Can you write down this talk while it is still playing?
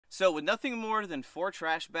So with nothing more than 4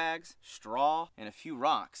 trash bags, straw, and a few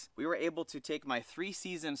rocks, we were able to take my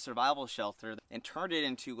 3-season survival shelter and turn it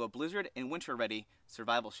into a blizzard and winter ready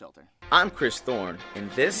survival shelter. I'm Chris Thorne,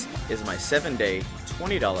 and this is my 7-day,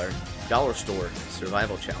 $20 dollar store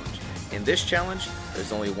survival challenge. In this challenge,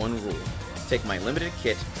 there's only one rule. Take my limited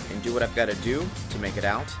kit and do what I've got to do to make it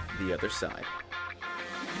out the other side.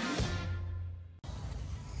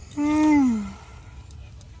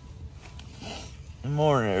 Good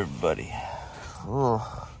morning, everybody.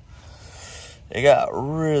 Oh, it got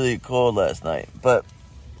really cold last night, but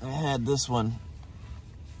I had this one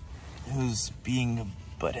who's being a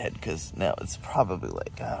butthead because now it's probably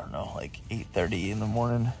like, I don't know, like 8:30 in the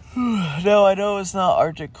morning. No, I know it's not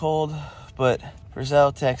Arctic cold, but for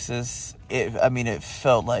South Texas, it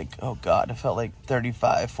felt like, oh God, it felt like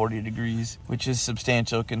 35, 40 degrees, which is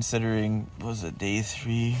substantial considering, was it day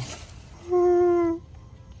 3?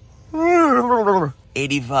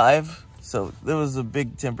 85, so there was a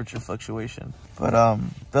big temperature fluctuation, but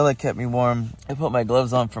Bella kept me warm. I put my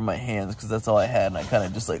gloves on for my hands because that's all I had, and I kind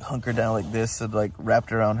of just like hunkered down like this and like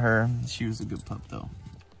wrapped around her. She was a good pup though.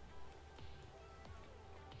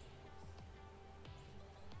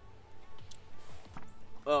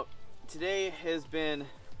 Well, today has been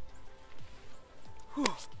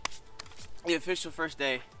the official first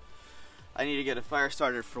day. I need to get a fire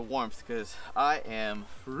started for warmth because I am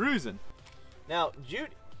freezing. Now,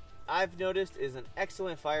 jute, I've noticed, is an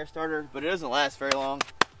excellent fire starter, but it doesn't last very long.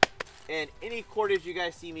 And any cordage you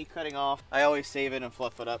guys see me cutting off, I always save it and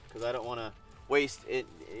fluff it up because I don't want to waste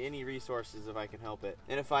any resources if I can help it.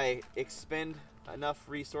 And if I expend enough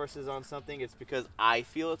resources on something, it's because I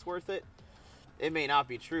feel it's worth it. It may not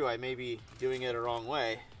be true. I may be doing it a wrong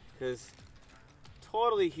way because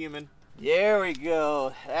totally human. There we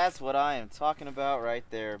go. That's what I am talking about right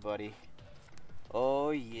there, buddy. Oh,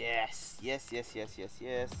 yes. Yes, yes, yes, yes,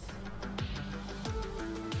 yes.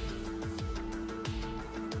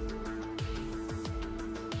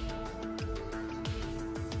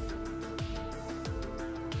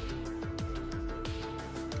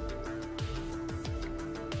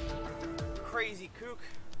 Crazy kook.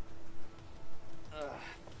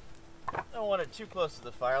 I don't want it too close to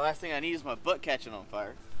the fire. Last thing I need is my butt catching on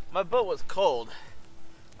fire. My butt was cold.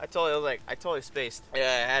 I totally spaced.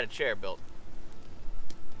 Yeah, I had a chair built.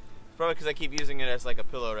 Probably because I keep using it as like a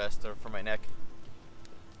pillow rest or for my neck.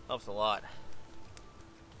 Helps a lot.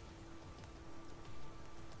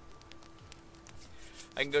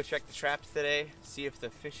 I can go check the traps today, see if the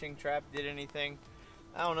fishing trap did anything.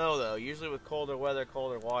 I don't know though. Usually with colder weather,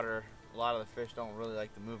 colder water, a lot of the fish don't really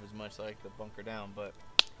like to move as much. They like to bunker down, but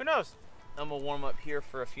who knows? I'm gonna warm up here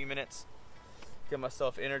for a few minutes, get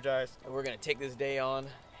myself energized, and we're gonna take this day on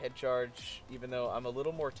head charge, even though I'm a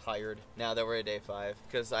little more tired now that we're at day 5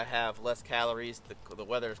 because I have less calories. The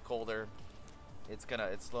weather's colder. It's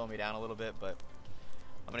slowing me down a little bit, but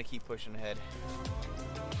I'm gonna keep pushing ahead.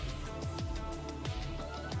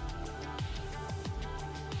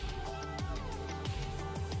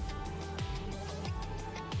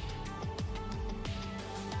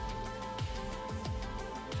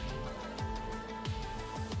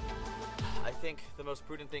 I think the most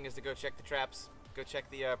prudent thing is to go check the traps, go check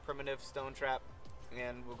the primitive stone trap,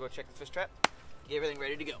 and we'll go check the fish trap, get everything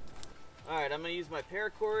ready to go. All right, I'm gonna use my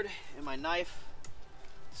paracord and my knife.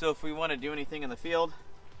 So if we wanna do anything in the field,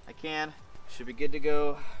 I can. Should be good to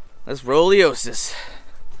go. Let's roll Odysee.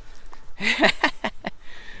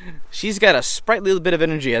 She's got a sprightly little bit of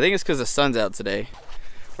energy. I think it's because the sun's out today.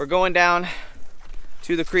 We're going down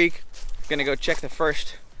to the creek. Gonna go check the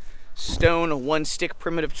first stone 1-stick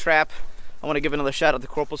primitive trap. I want to give another shout out to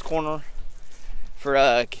Corporal's Corner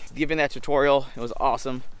for giving that tutorial. It was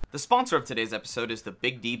awesome. The sponsor of today's episode is the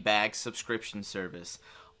BIGDBAG subscription service,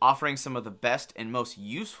 offering some of the best and most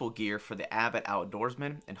useful gear for the avid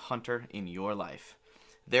outdoorsman and hunter in your life.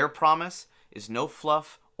 Their promise is no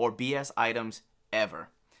fluff or BS items ever.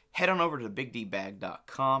 Head on over to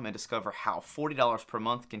BIGDBAG.com and discover how $40 per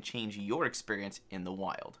month can change your experience in the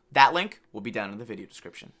wild. That link will be down in the video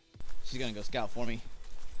description. She's gonna go scout for me.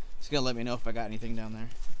 She's gonna let me know if I got anything down there.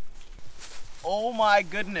 Oh my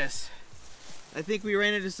goodness. I think we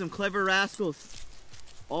ran into some clever rascals.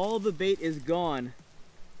 All the bait is gone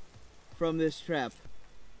from this trap.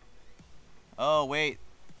 Oh wait,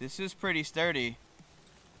 this is pretty sturdy.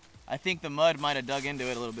 I think the mud might have dug into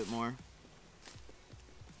it a little bit more.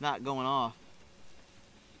 Not going off.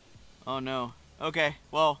 Oh no. Okay,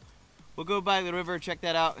 well, we'll go by the river, check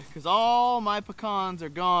that out, because all my pecans are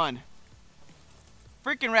gone.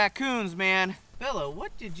 Freaking raccoons, man. Bella,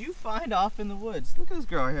 what did you find off in the woods? Look at this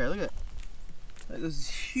girl right here. Look at this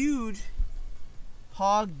huge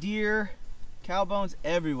hog, deer, Cow bones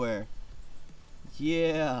everywhere.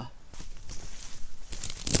 Yeah.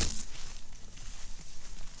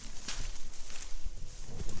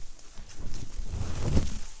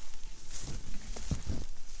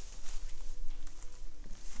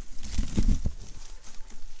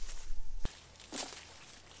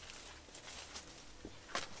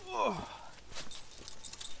 Oh.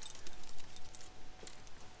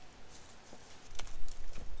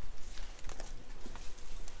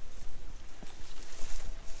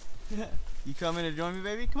 You coming to join me,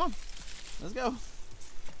 baby? Come on. Let's go.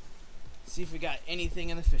 See if we got anything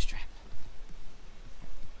in the fish trap.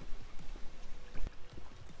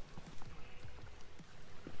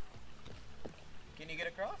 Can you get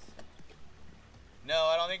across? No,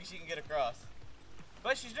 I don't think she can get across.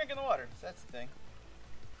 But she's drinking the water, so that's the thing.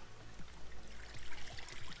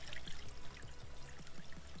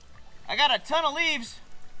 I got a ton of leaves.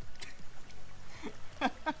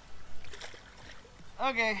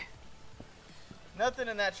 Okay. Nothing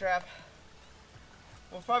in that trap.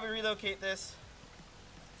 We'll probably relocate this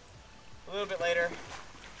a little bit later.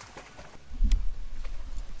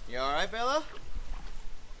 You alright, Bella?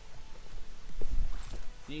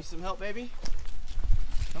 Need some help, baby?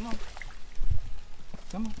 Come on.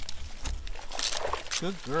 Come on.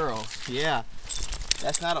 Good girl. Yeah.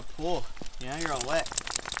 That's not a pool. Yeah, you're all wet.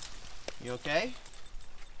 You okay?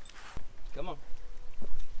 Come on.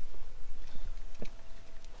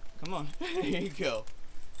 Come on. There you go.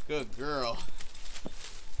 Good girl.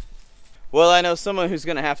 Well, I know someone who's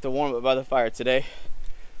gonna have to warm up by the fire today.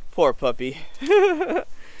 Poor puppy. That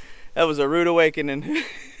was a rude awakening.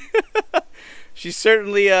 She's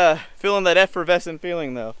certainly feeling that effervescent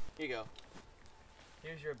feeling though. Here you go.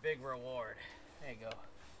 Here's your big reward. There you go.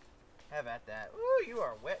 Have at that. Ooh, you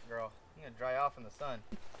are wet, girl. You're gonna dry off in the sun.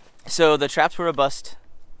 So the traps were a bust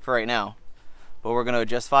for right now. But we're gonna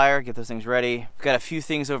adjust fire, get those things ready. We've got a few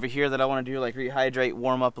things over here that I wanna do, like rehydrate,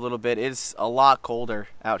 warm up a little bit. It's a lot colder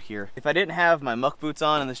out here. If I didn't have my muck boots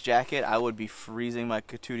on and this jacket, I would be freezing my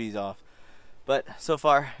cooties off. But so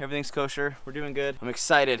far, everything's kosher. We're doing good. I'm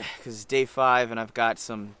excited because it's day 5 and I've got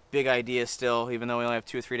some big ideas still, even though we only have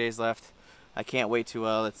 2 or 3 days left. I can't wait to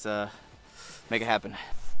let's make it happen.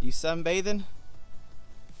 You sunbathing?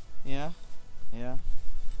 Yeah, yeah.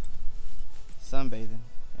 Sunbathing.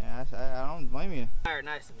 Yeah, I don't blame you. Fire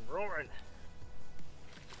nice and roaring.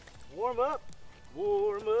 Warm up.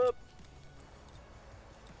 Warm up.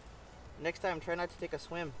 Next time, try not to take a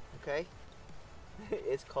swim, okay?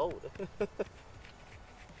 It's cold. I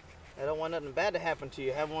don't want nothing bad to happen to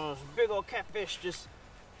you. Have one of those big old catfish just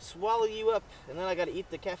swallow you up, and then I gotta eat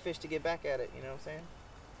the catfish to get back at it, you know what I'm saying?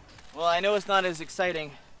 Well, I know it's not as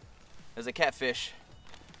exciting as a catfish,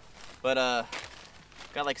 but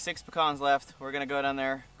got like 6 pecans left. We're gonna go down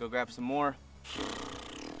there, go grab some more.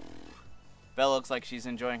 Belle looks like she's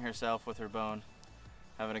enjoying herself with her bone,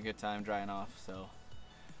 having a good time drying off, so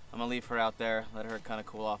I'm gonna leave her out there, let her kind of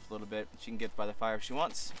cool off a little bit. She can get by the fire if she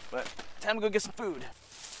wants, but time to go get some food.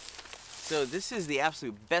 So this is the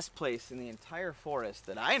absolute best place in the entire forest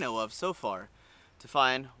that I know of so far to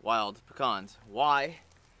find wild pecans. Why?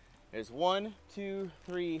 There's 1, 2,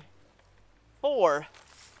 3, 4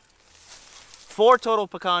 total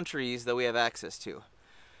pecan trees that we have access to.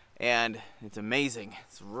 And it's amazing.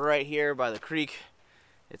 It's right here by the creek.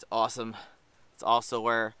 It's awesome. It's also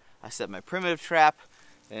where I set my primitive trap,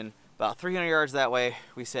 and about 300 yards that way,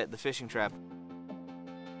 we set the fishing trap.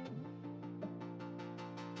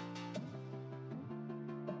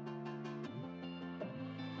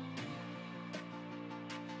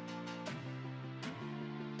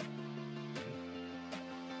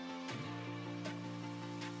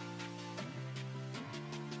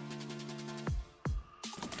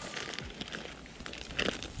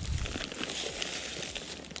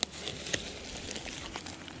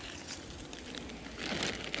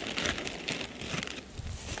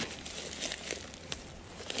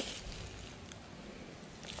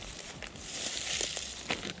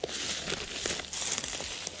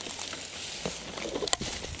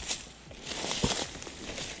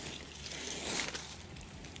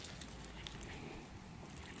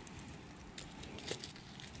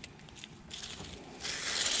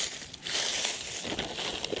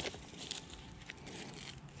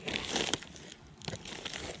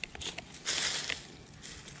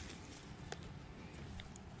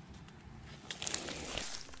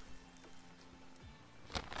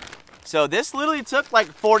 So this literally took like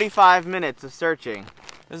 45 minutes of searching.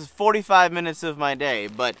 This is 45 minutes of my day,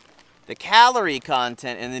 but the calorie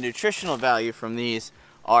content and the nutritional value from these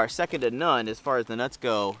are second to none as far as the nuts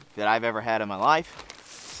go that I've ever had in my life.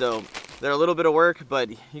 So they're a little bit of work, but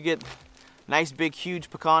you get Nice big huge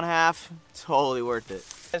pecan half, totally worth it.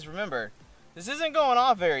 Guys, remember, this isn't going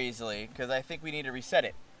off very easily because I think we need to reset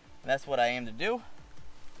it. And that's what I aim to do.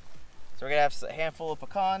 So we're gonna have a handful of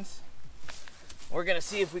pecans. We're gonna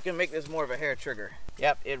see if we can make this more of a hair trigger.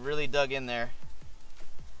 Yep, it really dug in there.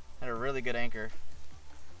 Had a really good anchor.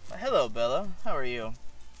 Well, hello, Bella. How are you?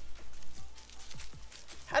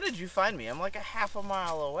 How did you find me? I'm like a half a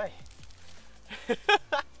mile away.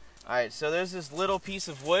 Alright, so there's this little piece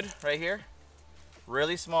of wood right here.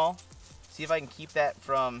 Really small. See if I can keep that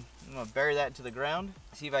from, I'm gonna bury that into the ground.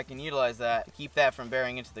 See if I can utilize that, keep that from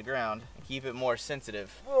burying into the ground, and keep it more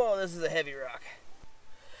sensitive. Whoa, this is a heavy rock.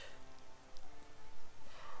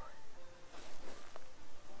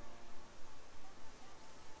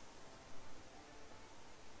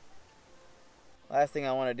 Last thing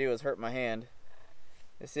I want to do is hurt my hand.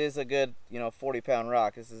 This is a good, 40-pound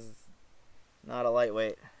rock. This is not a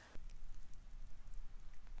lightweight.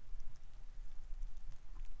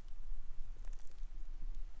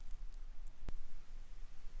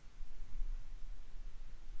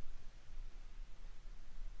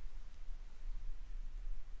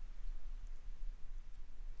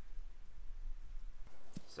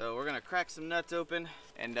 So we're gonna crack some nuts open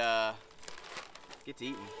and get to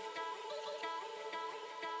eating.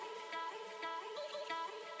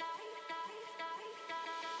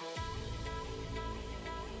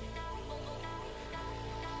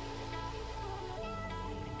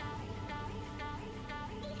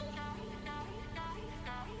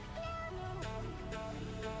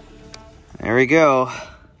 There we go.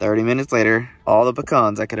 30 minutes later, all the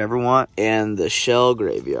pecans I could ever want and the shell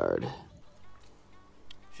graveyard.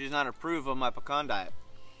 She does not approve of my pecan diet.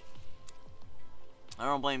 I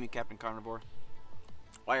don't blame you, Captain Carnivore.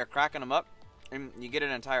 While you're cracking them up, and you get an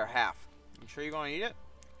entire half. You sure you're going to eat it?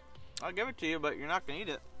 I'll give it to you, but you're not going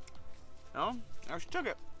to eat it. No? Or she took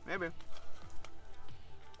it. Maybe.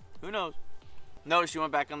 Who knows? No, she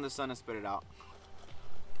went back in the sun and spit it out.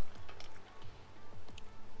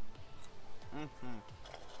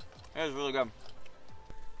 It was really good.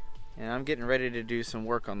 And I'm getting ready to do some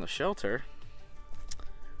work on the shelter.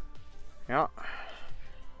 Yeah.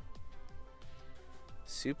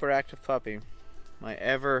 Super active puppy. My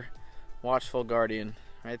ever watchful guardian.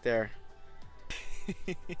 Right there.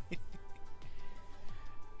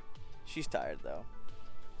 She's tired though.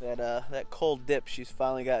 That cold dip she's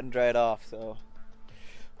finally gotten dried off, so.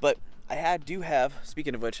 But I do have,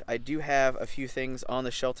 speaking of which, I do have a few things on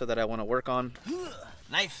the shelter that I want to work on.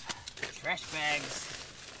 Knife, trash bags.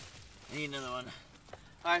 I need another one.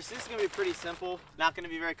 Alright, so this is going to be pretty simple. Not going to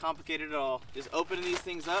be very complicated at all. Just opening these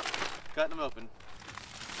things up, cutting them open.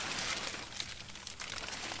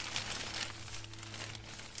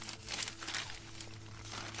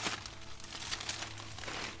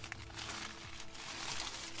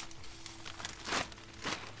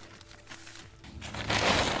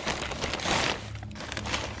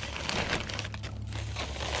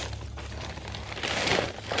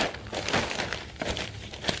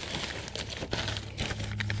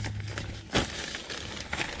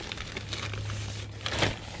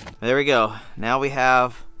 There we go. Now we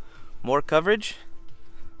have more coverage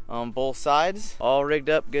on both sides. All rigged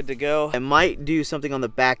up, good to go. I might do something on the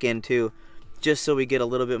back end too, just so we get a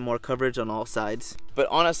little bit more coverage on all sides. But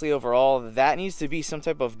honestly, overall, that needs to be some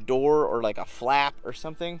type of door or like a flap or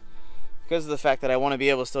something, because of the fact that I want to be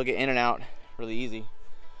able to still get in and out really easy.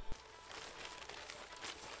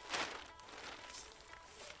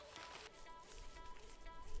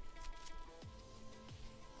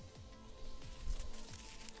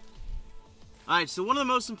 Alright, so one of the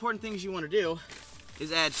most important things you want to do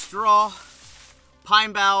is add straw,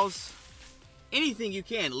 pine boughs, anything you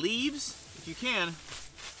can, leaves, if you can,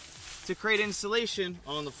 to create insulation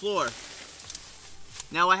on the floor.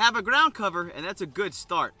 Now I have a ground cover and that's a good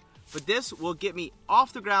start, but this will get me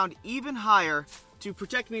off the ground even higher to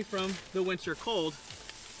protect me from the winter cold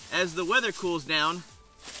as the weather cools down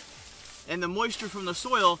and the moisture from the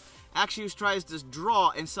soil actually tries to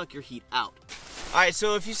draw and suck your heat out. Alright,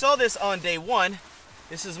 so if you saw this on day one,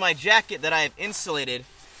 this is my jacket that I have insulated,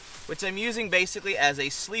 which I'm using basically as a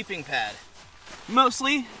sleeping pad.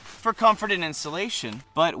 Mostly for comfort and insulation,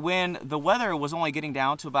 but when the weather was only getting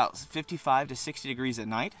down to about 55 to 60 degrees at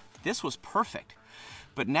night, this was perfect.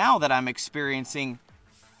 But now that I'm experiencing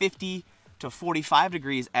 50 to 45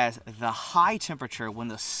 degrees as the high temperature when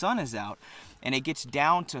the sun is out, and it gets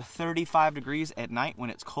down to 35 degrees at night when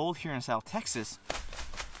it's cold here in South Texas,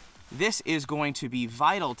 this is going to be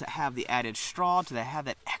vital to have the added straw, to have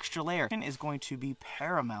that extra layer. It is going to be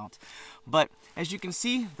paramount. But as you can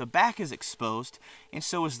see, the back is exposed and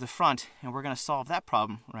so is the front, and we're going to solve that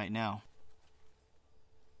problem right now.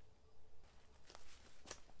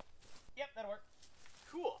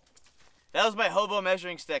 That was my hobo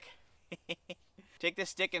measuring stick. Take this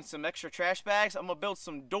stick and some extra trash bags. I'm gonna build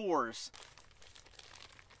some doors.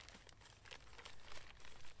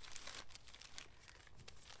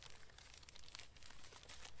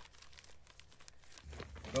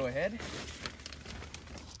 Go ahead.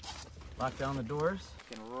 Lock down the doors.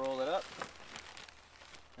 You can roll it up.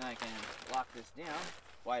 Then I can lock this down,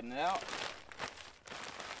 widen it out.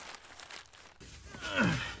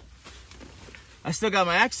 I still got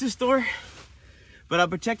my access door, but I'm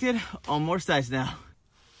protected on more sides now.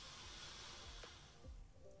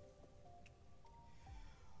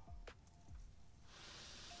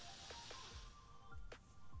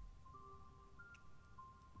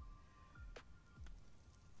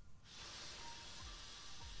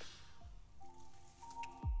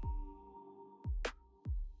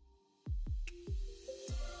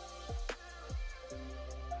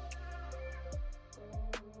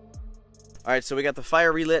 All right, so we got the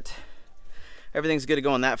fire relit. Everything's good to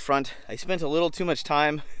go on that front. I spent a little too much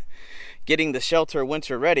time getting the shelter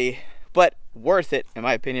winter ready, but worth it in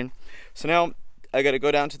my opinion. So now I gotta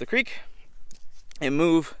go down to the creek and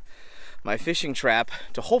move my fishing trap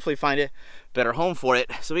to hopefully find a better home for it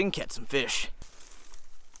so we can catch some fish.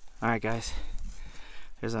 All right, guys,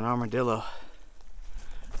 there's an armadillo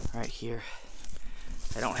right here.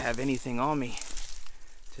 I don't have anything on me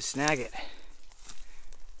to snag it.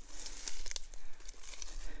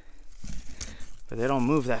 But they don't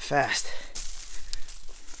move that fast.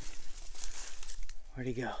 Where'd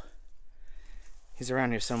he go? He's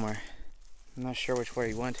around here somewhere. I'm not sure which way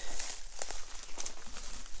he went.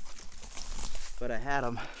 But I had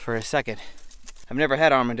him for a second. I've never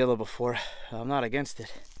had armadillo before. I'm not against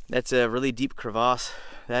it. That's a really deep crevasse.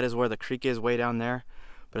 That is where the creek is, way down there.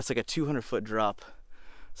 But it's like a 200-foot drop.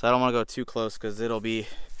 So I don't want to go too close because it'll be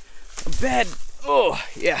a bad, oh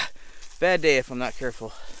yeah, bad day if I'm not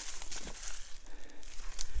careful.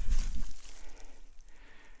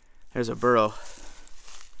 There's a burrow.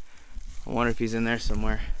 I wonder if he's in there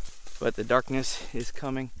somewhere. But the darkness is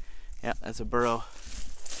coming. Yeah, that's a burrow.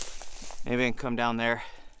 Maybe I can come down there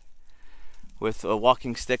with a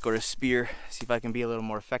walking stick or a spear, see if I can be a little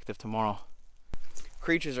more effective tomorrow.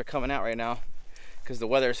 Creatures are coming out right now because the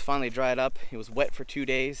weather has finally dried up. It was wet for 2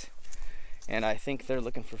 days and I think they're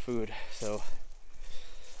looking for food. So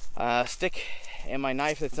stick and my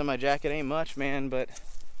knife that's in my jacket ain't much, man, but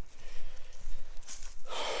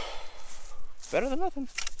better than nothing.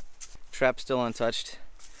 Trap still untouched.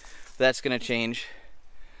 That's gonna change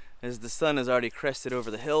as the sun has already crested over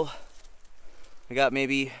the hill. I got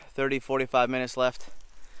maybe 30-45 minutes left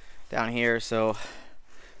down here, so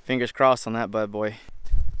fingers crossed on that bad boy.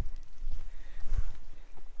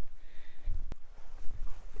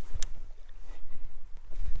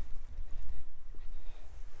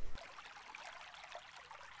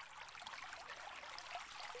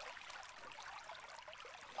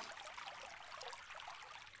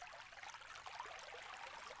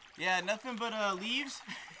 Yeah, nothing but leaves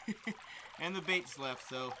and the bait's left,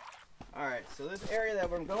 so. All right, so this area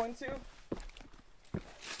that we're going to,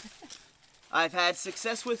 I've had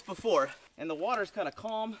success with before, and the water's kind of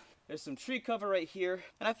calm. There's some tree cover right here,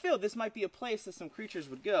 and I feel this might be a place that some creatures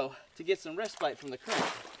would go to get some respite from the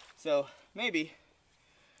current. So maybe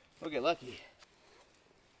we'll get lucky.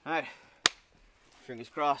 All right, fingers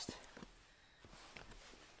crossed.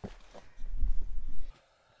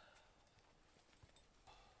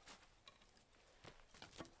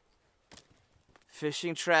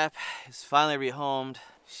 Fishing trap is finally rehomed.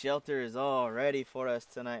 Shelter is all ready for us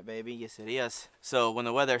tonight, baby. Yes, it is. So when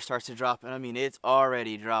the weather starts to drop, and I mean, it's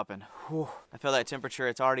already dropping. Whew. I feel that temperature,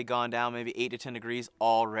 it's already gone down maybe 8 to 10 degrees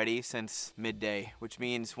already since midday, which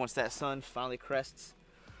means once that sun finally crests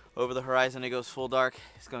over the horizon, it goes full dark,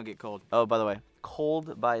 it's gonna get cold. Oh, by the way,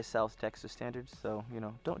 cold by South Texas standards, so, you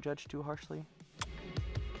know, don't judge too harshly.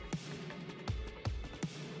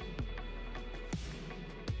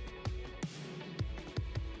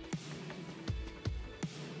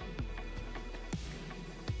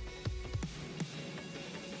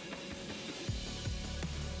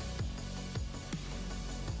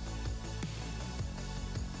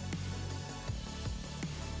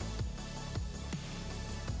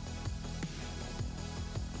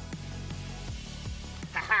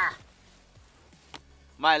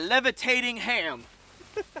 My levitating ham.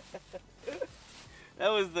 That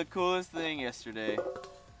was the coolest thing yesterday.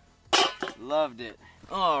 Loved it.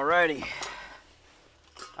 Alrighty.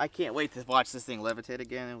 I can't wait to watch this thing levitate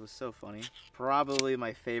again. It was so funny. Probably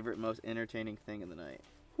my favorite, most entertaining thing in the night.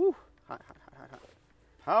 Whew. Hot, hot, hot, hot, hot.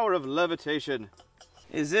 Power of levitation.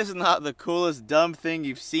 Is this not the coolest dumb thing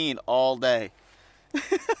you've seen all day?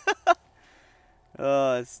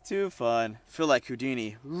 Oh, it's too fun. Feel like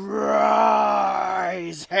Houdini.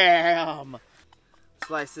 Rise ham.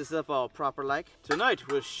 Slice this up all proper like. Tonight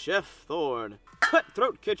with Chef Thorne.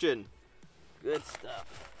 Cutthroat Kitchen. Good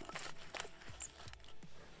stuff.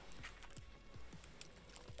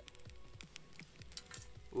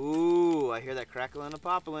 Ooh, I hear that crackling and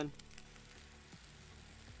poppling.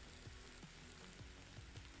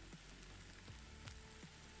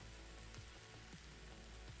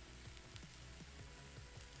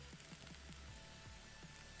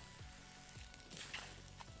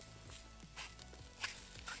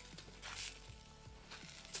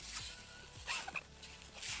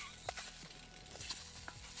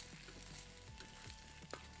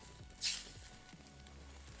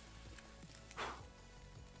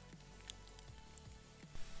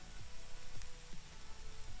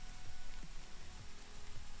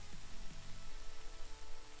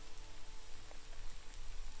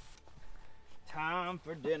 Time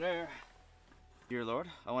for dinner. Dear Lord,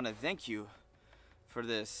 I want to thank you for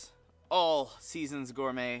this all seasons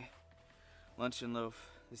gourmet lunch and loaf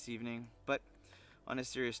this evening. But on a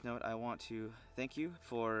serious note, I want to thank you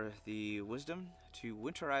for the wisdom to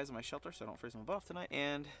winterize my shelter so I don't freeze my butt off tonight,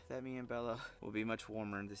 and that me and Bella will be much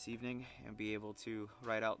warmer this evening and be able to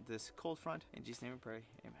ride out this cold front. In Jesus' name we pray,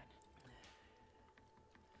 amen.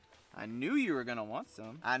 I knew you were gonna want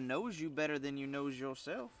some. I knows you better than you knows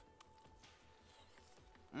yourself.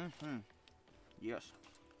 Yes.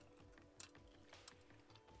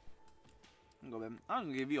 Go, baby. I'm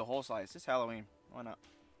gonna give you a whole slice. It's Halloween. Why not?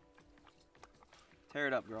 Tear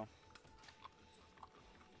it up, girl.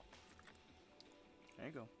 There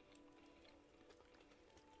you go.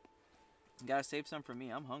 You gotta save some for me.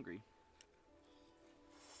 I'm hungry.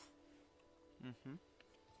 Oh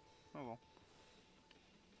well.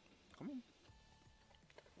 Come on.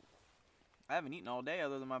 I haven't eaten all day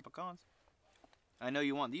other than my pecans. I know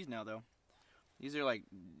you want these now, though. These are like,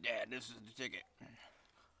 Dad, this is the ticket.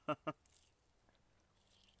 Oh,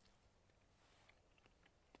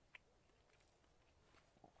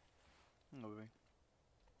 baby.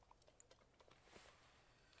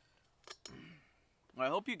 Well,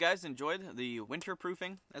 I hope you guys enjoyed the winter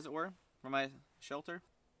proofing, as it were, for my shelter.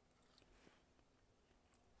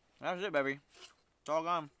 That was it, baby. It's all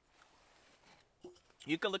gone.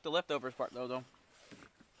 You can lick the leftovers part, though.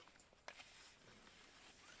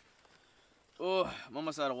 Oh, I'm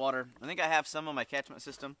almost out of water. I think I have some on my catchment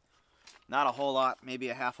system. Not a whole lot, maybe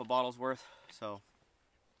a half a bottle's worth, so.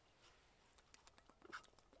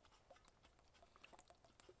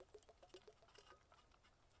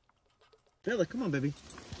 Bella, come on, baby.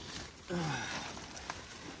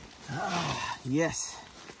 Yes.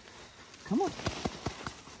 Come on.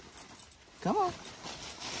 Come on.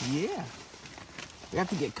 Yeah. We have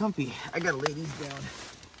to get comfy. I gotta lay these down.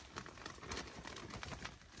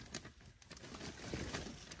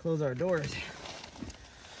 Close our doors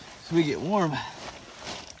so we get warm.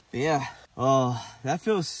 But yeah. Oh, that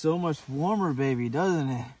feels so much warmer, baby, doesn't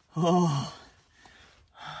it? Oh.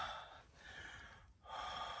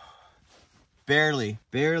 Barely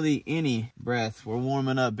any breath. We're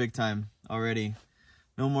warming up big time already.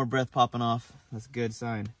 No more breath popping off. That's a good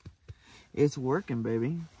sign. It's working,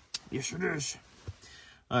 baby. Yes, it is.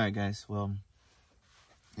 All right, guys. Well,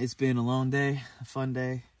 it's been a long day, a fun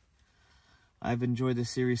day. I've enjoyed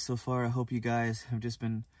this series so far. I hope you guys have just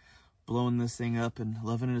been blowing this thing up and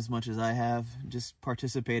loving it as much as I have. Just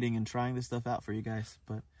participating and trying this stuff out for you guys.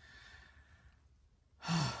 But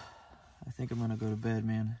I think I'm going to go to bed,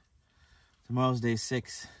 man. Tomorrow's day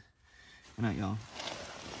 6. Good night, y'all.